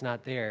heart is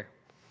not there.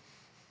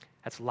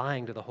 That's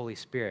lying to the Holy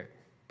Spirit,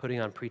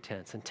 putting on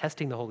pretense. And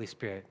testing the Holy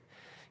Spirit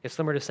is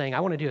similar to saying, I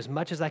want to do as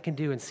much as I can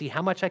do and see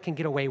how much I can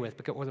get away with,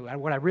 because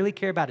what I really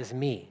care about is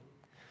me.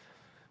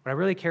 What I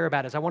really care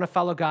about is I want to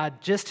follow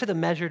God just to the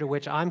measure to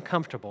which I'm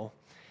comfortable,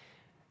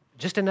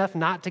 just enough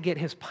not to get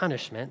his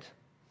punishment,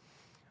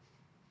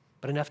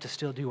 but enough to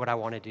still do what I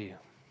want to do.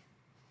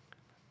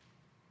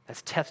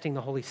 That's testing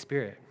the Holy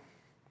Spirit.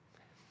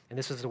 And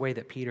this is the way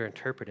that Peter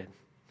interpreted,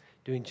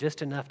 doing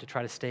just enough to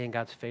try to stay in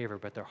God's favor,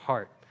 but their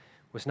heart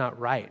was not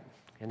right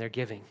in their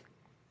giving.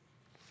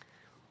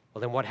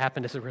 Well, then what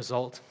happened as a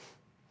result?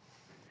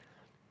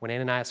 When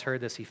Ananias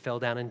heard this, he fell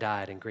down and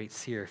died, and great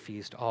fear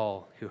seized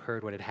all who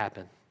heard what had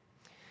happened.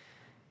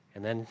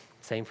 And then,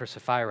 same for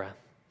Sapphira,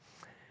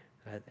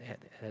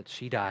 that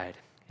she died,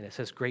 And it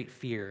says, great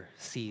fear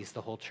seized the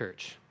whole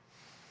church.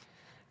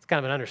 It's kind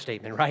of an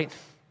understatement, right?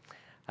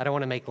 I don't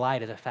want to make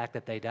light of the fact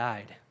that they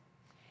died.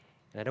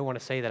 And I don't want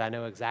to say that I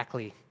know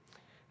exactly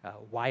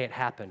why it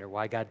happened or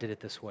why God did it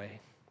this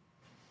way.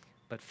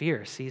 But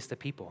fear seized the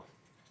people.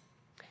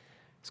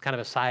 It's kind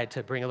of a side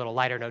to bring a little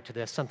lighter note to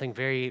this. Something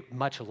very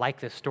much like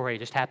this story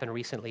just happened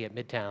recently at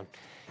Midtown.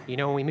 You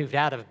know, when we moved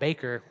out of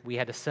Baker, we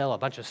had to sell a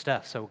bunch of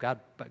stuff. So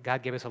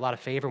God gave us a lot of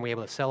favor, and we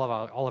were able to sell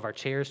all of our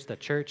chairs to the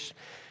church.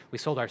 We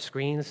sold our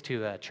screens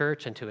to a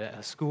church and to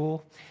a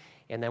school.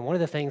 And then one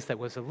of the things that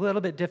was a little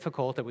bit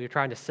difficult that we were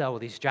trying to sell were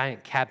these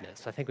giant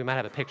cabinets. I think we might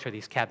have a picture of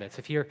these cabinets.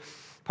 If you're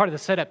part of the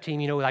setup team,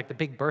 you know, like the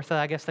Big Bertha,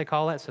 I guess they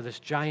call it. So this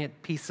giant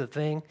piece of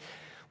thing.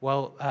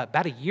 Well,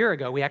 about a year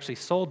ago, we actually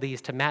sold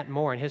these to Matt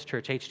Moore and his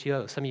church,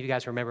 H2O. Some of you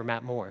guys remember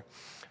Matt Moore.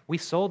 We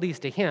sold these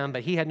to him,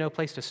 but he had no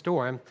place to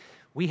store them.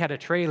 We had a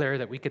trailer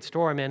that we could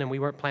store them in, and we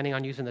weren't planning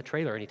on using the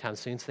trailer anytime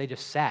soon, so they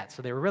just sat.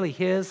 So they were really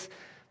his,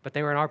 but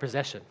they were in our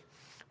possession.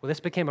 Well, this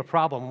became a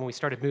problem when we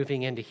started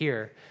moving into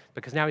here,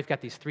 because now we've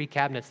got these 3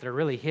 cabinets that are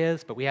really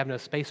his, but we have no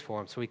space for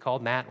them. So we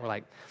called Matt, and we're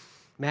like,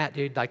 Matt,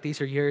 dude, like these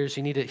are yours.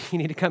 You need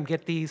to come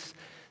get these.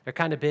 They're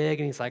kind of big.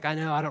 And he's like, I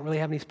know, I don't really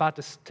have any spot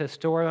to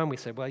store them. We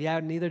said, well, yeah,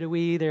 neither do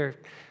we.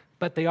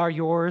 But they are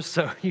yours,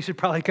 so you should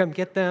probably come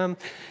get them.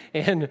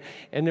 And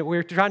we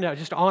were trying to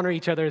just honor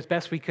each other as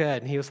best we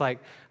could. And he was like,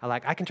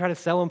 I can try to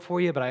sell them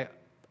for you, but I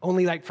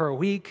only like for a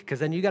week, because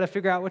then you got to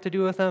figure out what to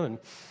do with them. And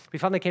we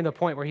finally came to a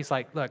point where he's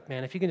like, look,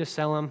 man, if you can just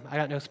sell them, I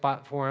got no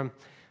spot for them.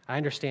 I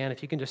understand.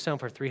 If you can just sell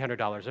them for $300,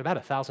 they're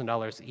about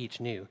 $1,000 each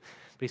new.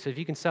 But he said, if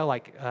you can sell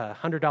like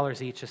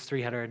 $100 each, just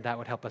 $300, that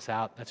would help us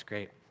out. That's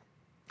great.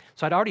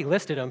 So I'd already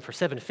listed them for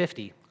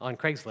 $750 on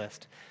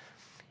Craigslist.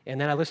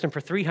 And then I list them for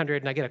 $300,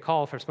 and I get a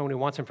call from someone who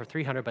wants them for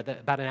 $300, but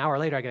about an hour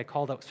later, I get a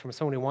call from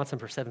someone who wants them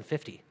for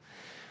 $750. And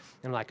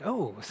I'm like,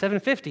 oh,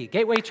 $750,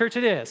 Gateway Church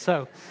it is.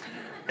 So,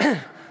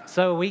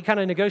 so we kind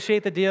of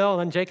negotiate the deal,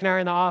 and then Jake and I are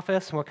in the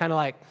office, and we're kind of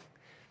like,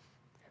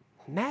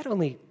 Matt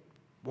only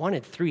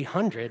wanted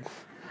 $300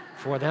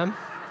 for them.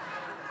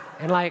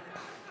 And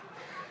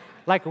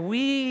like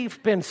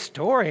we've been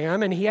storing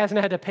them, and he hasn't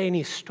had to pay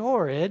any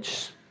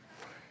storage.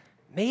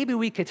 Maybe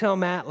we could tell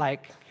Matt,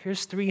 like,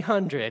 here's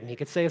 $300. And he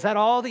could say, is that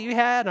all that you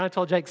had? And I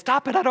told Jake,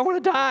 stop it, I don't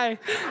want to die.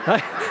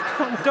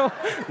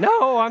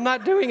 No, I'm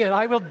not doing it.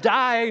 I will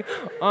die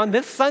on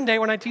this Sunday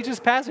when I teach this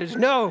passage.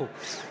 No.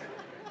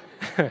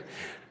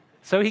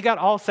 So he got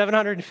all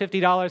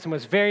 $750 and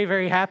was very,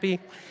 very happy.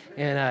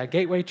 And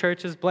Gateway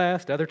Church is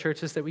blessed. Other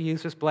churches that we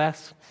use was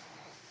blessed.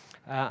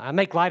 I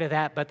make light of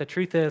that, but the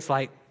truth is,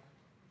 like,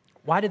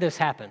 why did this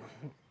happen?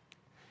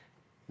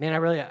 Man, I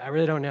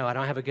really don't know. I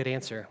don't have a good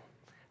answer.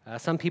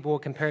 Some people will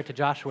compare it to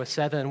Joshua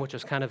 7, which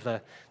is kind of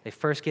they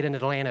first get into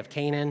the land of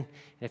Canaan. And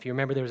if you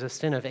remember, there was a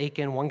sin of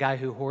Achan, one guy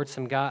who hoards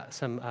some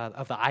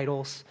of the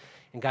idols,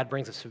 and God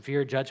brings a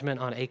severe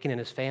judgment on Achan and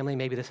his family.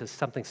 Maybe this is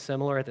something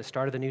similar at the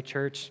start of the new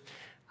church.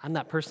 I'm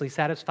not personally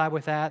satisfied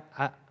with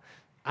that.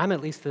 I'm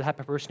at least the type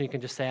of person who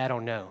can just say, I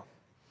don't know.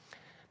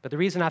 But the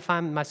reason I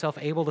find myself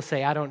able to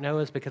say I don't know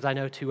is because I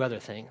know 2 other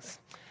things.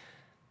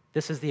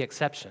 This is the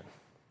exception,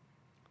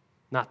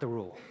 not the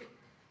rule.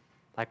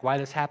 Like, why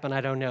this happened, I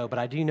don't know. But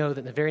I do know that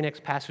in the very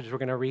next passage we're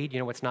going to read, you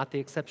know what's not the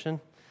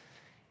exception?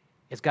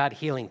 It's God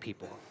healing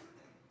people.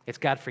 It's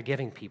God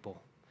forgiving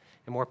people.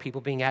 And more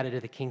people being added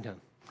to the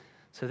kingdom.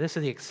 So this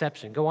is the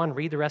exception. Go on,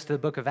 read the rest of the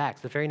book of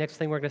Acts. The very next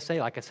thing we're going to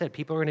say, like I said,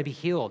 people are going to be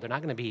healed. They're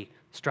not going to be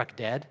struck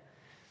dead.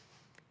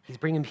 He's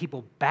bringing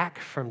people back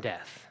from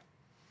death.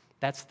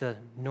 That's the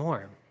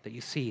norm that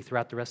you see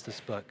throughout the rest of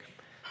this book.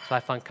 So I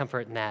find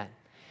comfort in that.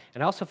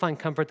 And I also find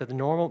comfort that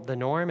the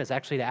norm is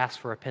actually to ask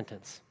for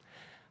repentance.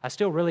 I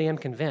still really am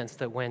convinced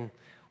that when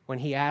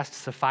he asked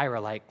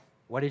Sapphira, like,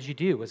 what did you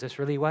do? Was this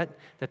really what?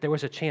 That there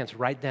was a chance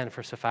right then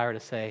for Sapphira to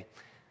say,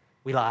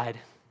 we lied.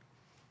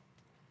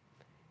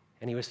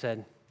 And he was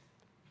said,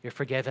 you're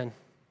forgiven.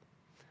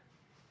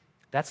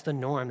 That's the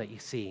norm that you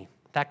see.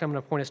 In fact, I'm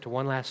going to point us to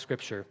one last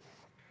scripture,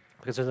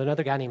 because there's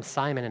another guy named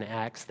Simon in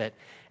Acts that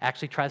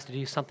actually tries to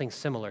do something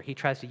similar. He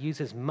tries to use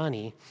his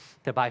money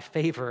to buy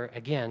favor,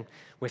 again,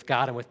 with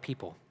God and with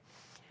people.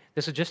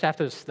 This was just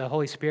after the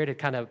Holy Spirit had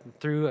kind of,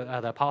 through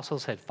the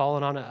apostles, had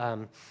fallen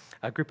on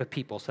a group of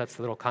people. So that's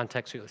the little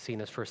context you'll see in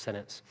this first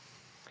sentence.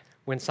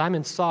 When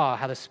Simon saw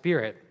how the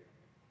Spirit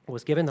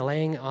was given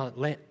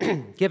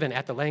given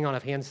at the laying on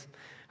of hands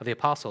of the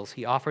apostles,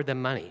 he offered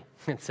them money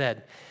and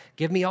said,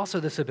 give me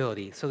also this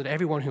ability, so that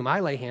everyone whom I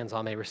lay hands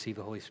on may receive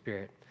the Holy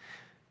Spirit.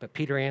 But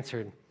Peter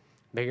answered,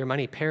 may your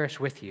money perish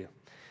with you,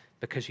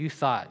 because you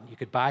thought you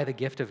could buy the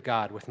gift of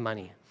God with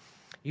money.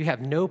 You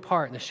have no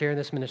part in the share in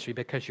this ministry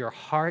because your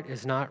heart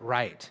is not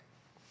right.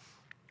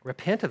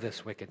 Repent of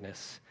this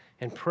wickedness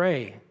and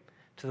pray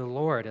to the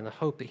Lord in the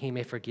hope that he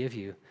may forgive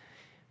you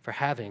for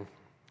having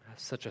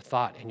such a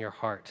thought in your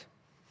heart.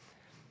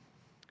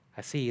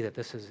 I see that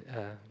this is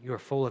you are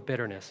full of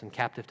bitterness and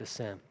captive to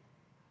sin.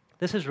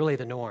 This is really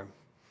the norm.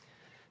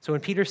 So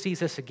when Peter sees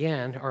this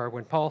again, or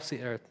when Paul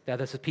sees,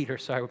 this is Peter,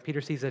 sorry, when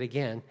Peter sees it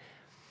again,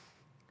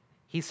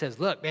 he says,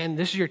 look, man,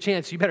 this is your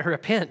chance. You better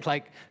repent.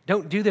 Like,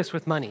 don't do this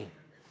with money.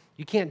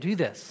 You can't do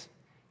this.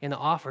 And the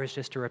offer is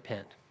just to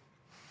repent.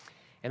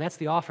 And that's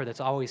the offer that's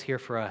always here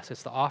for us.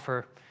 It's the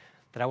offer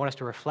that I want us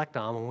to reflect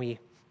on when we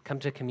come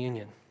to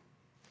communion.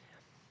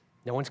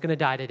 No one's going to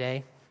die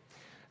today,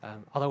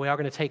 although we are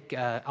going to take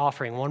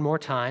offering one more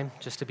time,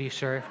 just to be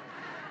sure.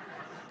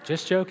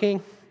 Just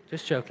joking,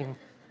 just joking.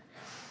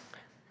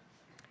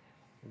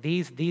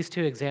 These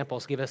two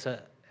examples give us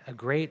a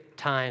great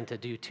time to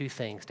do two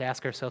things, to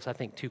ask ourselves, I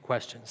think, two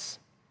questions.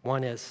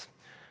 One is,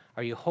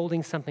 are you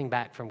holding something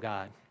back from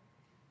God?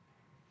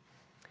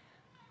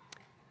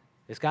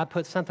 Has God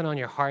put something on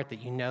your heart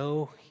that you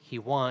know he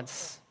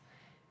wants,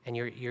 and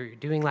you're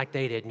doing like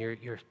they did, and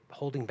you're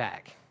holding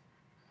back?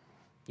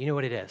 You know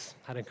what it is.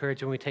 I'd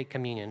encourage you when we take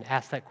communion,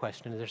 ask that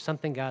question. Is there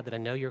something, God, that I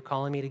know you're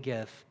calling me to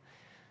give,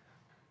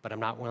 but I'm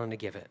not willing to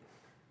give it?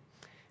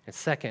 And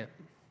second,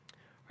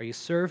 are you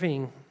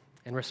serving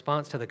in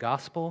response to the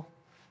gospel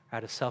or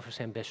out of selfish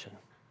ambition?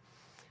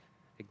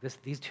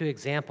 These two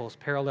examples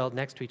paralleled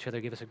next to each other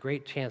give us a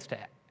great chance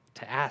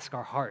to ask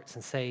our hearts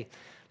and say,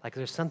 like,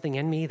 there's something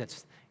in me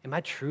am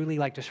I truly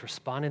like just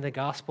responding to the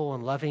gospel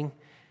and loving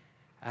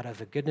out of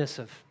the goodness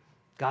of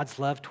God's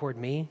love toward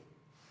me?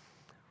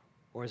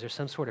 Or is there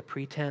some sort of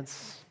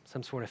pretense,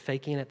 some sort of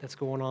faking it that's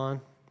going on?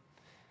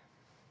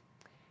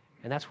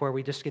 And that's where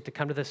we just get to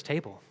come to this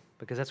table,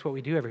 because that's what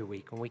we do every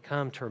week. When we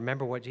come to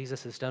remember what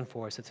Jesus has done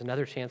for us, it's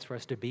another chance for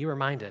us to be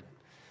reminded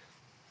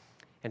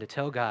and to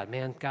tell God,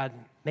 man, God,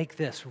 make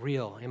this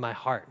real in my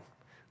heart.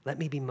 Let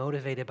me be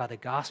motivated by the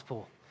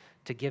gospel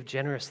to give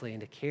generously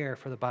and to care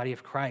for the body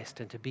of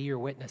Christ and to be your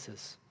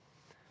witnesses.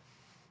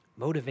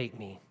 Motivate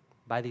me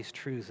by these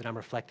truths that I'm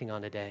reflecting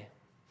on today.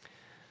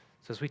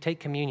 So as we take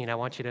communion, I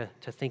want you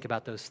to think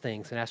about those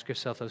things and ask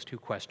yourself those two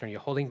questions. Are you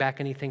holding back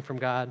anything from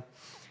God?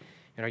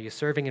 And are you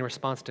serving in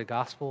response to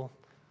gospel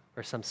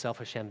or some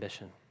selfish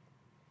ambition?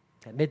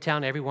 At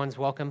Midtown, everyone's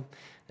welcome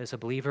as a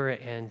believer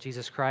in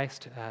Jesus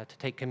Christ to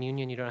take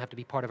communion. You don't have to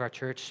be part of our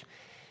church.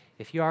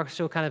 If you are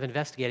still kind of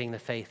investigating the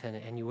faith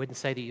and you wouldn't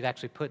say that you've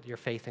actually put your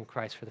faith in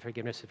Christ for the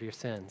forgiveness of your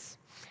sins,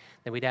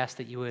 then we'd ask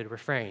that you would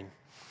refrain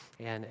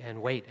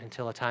and wait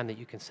until a time that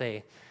you can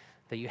say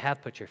that you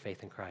have put your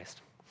faith in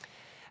Christ.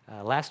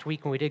 Last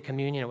week when we did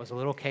communion, it was a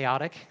little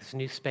chaotic. It's a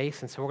new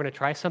space, and so we're going to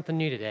try something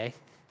new today.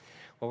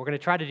 What we're going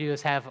to try to do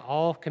is have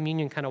all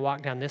communion kind of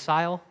walk down this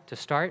aisle to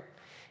start.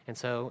 And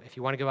so if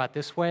you want to go out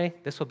this way,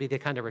 this will be the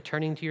kind of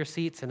returning to your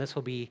seats, and this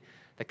will be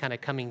the kind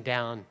of coming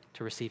down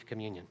to receive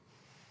communion.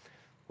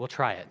 We'll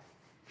try it.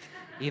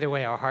 Either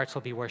way, our hearts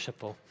will be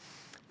worshipful.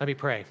 Let me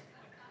pray.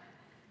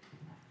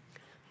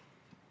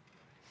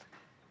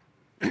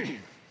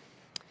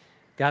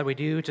 God, we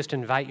do just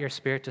invite your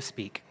Spirit to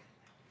speak.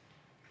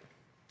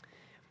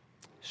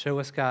 Show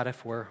us, God,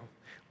 if we're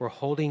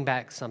holding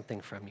back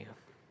something from you.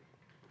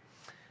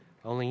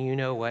 Only you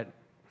know what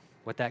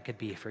that could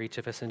be for each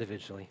of us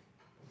individually.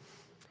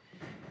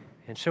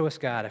 And show us,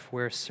 God, if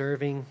we're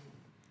serving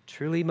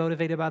truly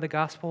motivated by the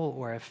gospel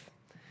or if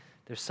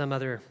there's some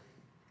other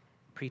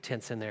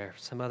pretense in there,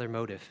 some other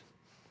motive.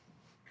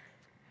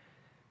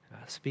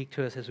 Speak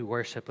to us as we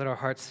worship. Let our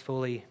hearts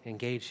fully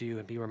engage you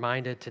and be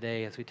reminded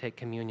today as we take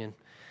communion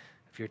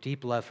of your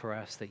deep love for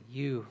us, that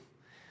you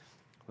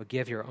would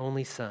give your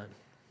only Son.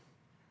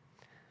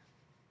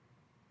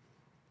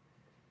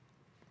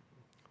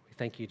 We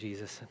thank you,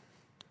 Jesus. In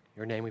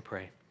your name we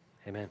pray.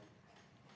 Amen.